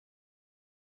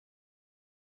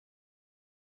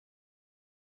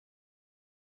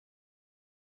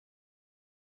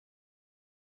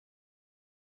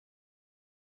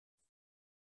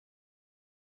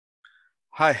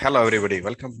Hi, hello everybody.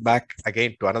 Welcome back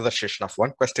again to another session of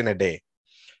one question a day.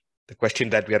 The question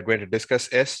that we are going to discuss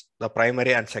is the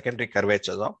primary and secondary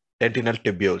curvatures of dentinal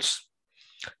tubules.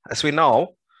 As we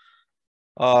know,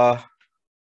 the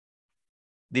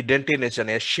dentin is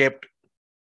an S-shaped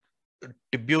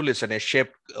tubule is an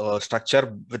S-shaped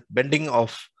structure with bending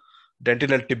of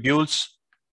dentinal tubules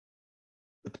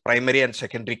with primary and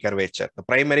secondary curvature. The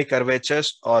primary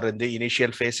curvatures are in the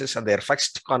initial phases and their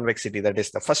fixed convexity, that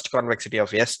is the first convexity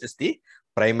of S is the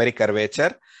primary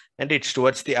curvature and it's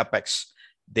towards the apex.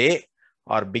 They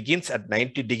are begins at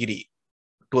 90 degree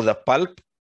to the pulp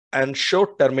and show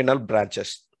terminal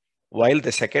branches, while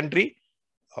the secondary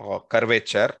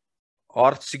curvature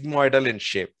are sigmoidal in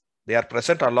shape. They are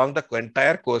present along the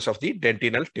entire course of the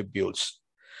dentinal tubules.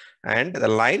 And the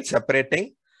line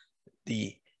separating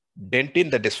the dentin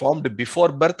that is formed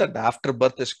before birth and after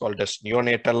birth is called as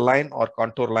neonatal line or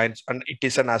contour lines, and it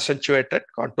is an accentuated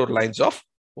contour lines of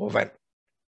oven.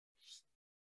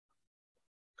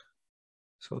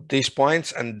 So these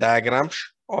points and diagrams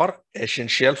are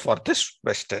essential for this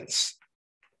questions.